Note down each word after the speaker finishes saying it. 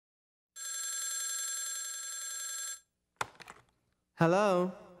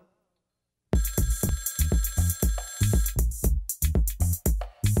Hello?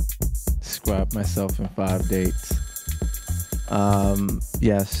 Describe myself in 5 dates.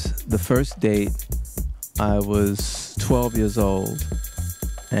 Yes, the first date, I was 12 years old,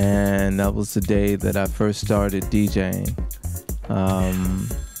 and that was the day that I first started DJing.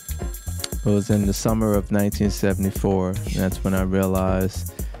 It was in the summer of 1974, and that's when I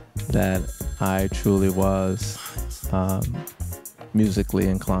realized that I truly was musically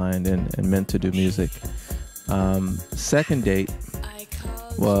inclined and meant to do music. Second date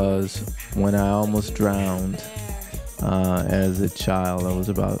was when I almost drowned as a child. I was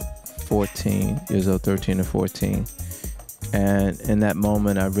about 14 years old, 13 or 14. And in that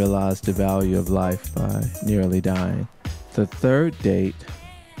moment, I realized the value of life by nearly dying. The third date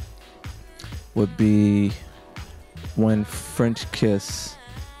would be when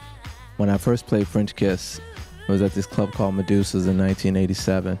when I first played French Kiss. It was at this club called Medusa's in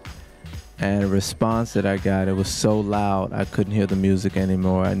 1987. And the response that I got, it was so loud I couldn't hear the music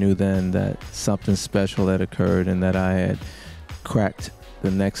anymore. I knew then that something special had occurred and that I had cracked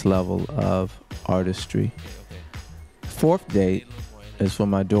the next level of artistry. Fourth date is when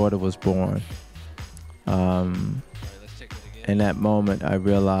my daughter was born. In that moment, I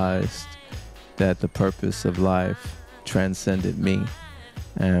realized that the purpose of life transcended me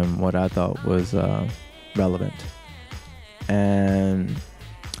and what I thought was relevant. And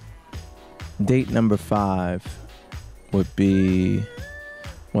date number 5 would be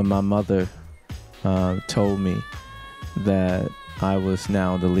when my mother told me that I was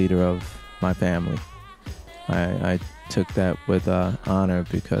now the leader of my family. I took that with honor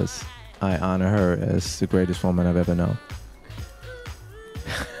because I honor her as the greatest woman I've ever known.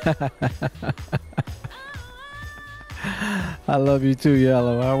 I love you too,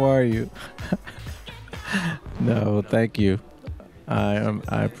 Yellow. How are you? No, thank you.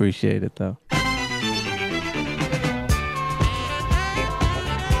 I appreciate it though.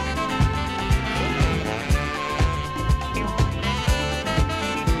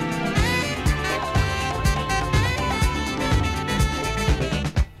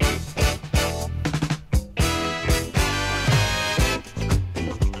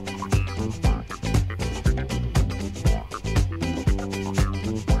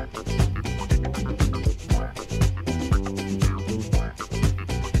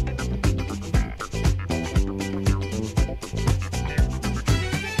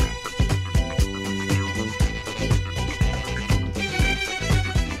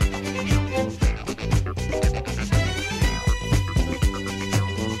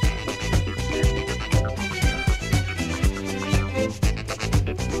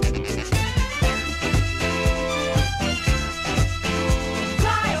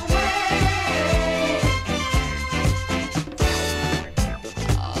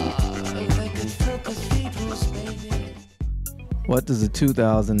 What does a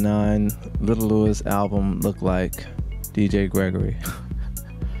 2009 Lil Louis album look like? DJ Gregory.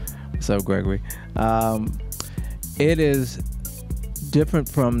 What's up, Gregory? It is different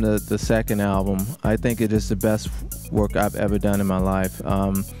from the second album. I think it is the best work I've ever done in my life.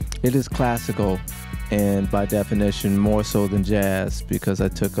 It is classical, and by definition more so than jazz, because I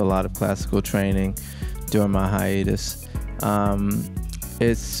took a lot of classical training during my hiatus.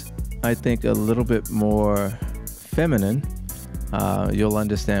 It's, I think, a little bit more feminine. You'll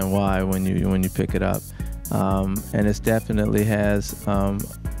understand why when you pick it up, and it definitely has a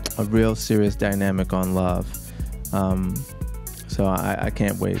real serious dynamic on love. So I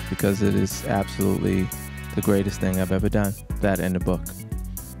can't wait, because it is absolutely the greatest thing I've ever done. That and the book.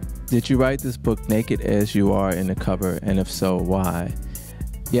 Did you write this book naked as you are in the cover, and if so, why?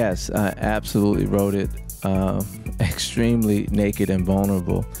 Yes, I absolutely wrote it extremely naked and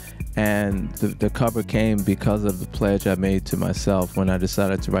vulnerable. And the cover came because of the pledge I made to myself when I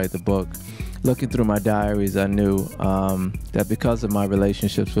decided to write the book. Looking through my diaries, I knew that because of my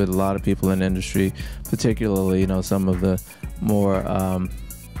relationships with a lot of people in the industry, particularly, you know, some of the more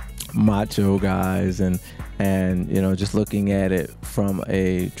macho guys, and you know, just looking at it from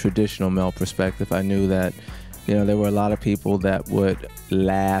a traditional male perspective, I knew that, you know, there were a lot of people that would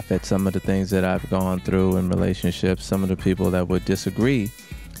laugh at some of the things that I've gone through in relationships, some of the people that would disagree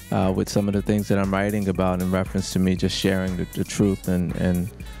with some of the things that I'm writing about in reference to me just sharing the truth and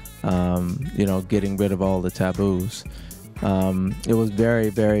you know, getting rid of all the taboos. It was very,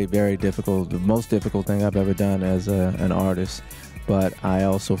 very, very difficult, the most difficult thing I've ever done as an artist, but I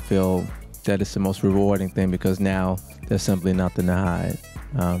also feel that it's the most rewarding thing, because now there's simply nothing to hide.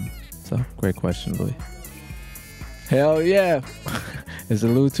 So, great question, Louis. Hell yeah! Is the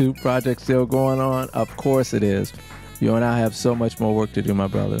Lou 2 project still going on? Of course it is. You and I have so much more work to do, my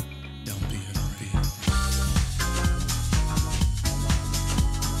brother. Don't be afraid.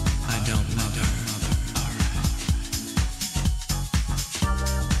 I don't love her. Alright.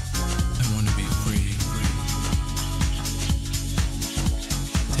 I want to be free.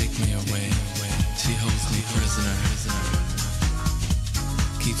 Take me away. She holds me prisoner.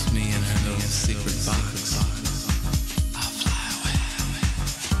 Keeps me in her little secret box. I'll fly away.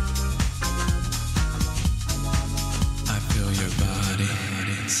 I feel your body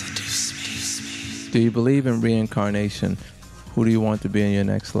seduce me. Do you believe in reincarnation? Who do you want to be in your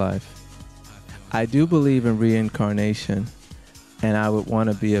next life? I do believe in reincarnation, and I would want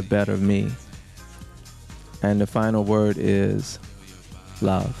to be a better me. And the final word is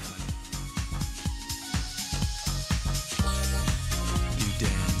love.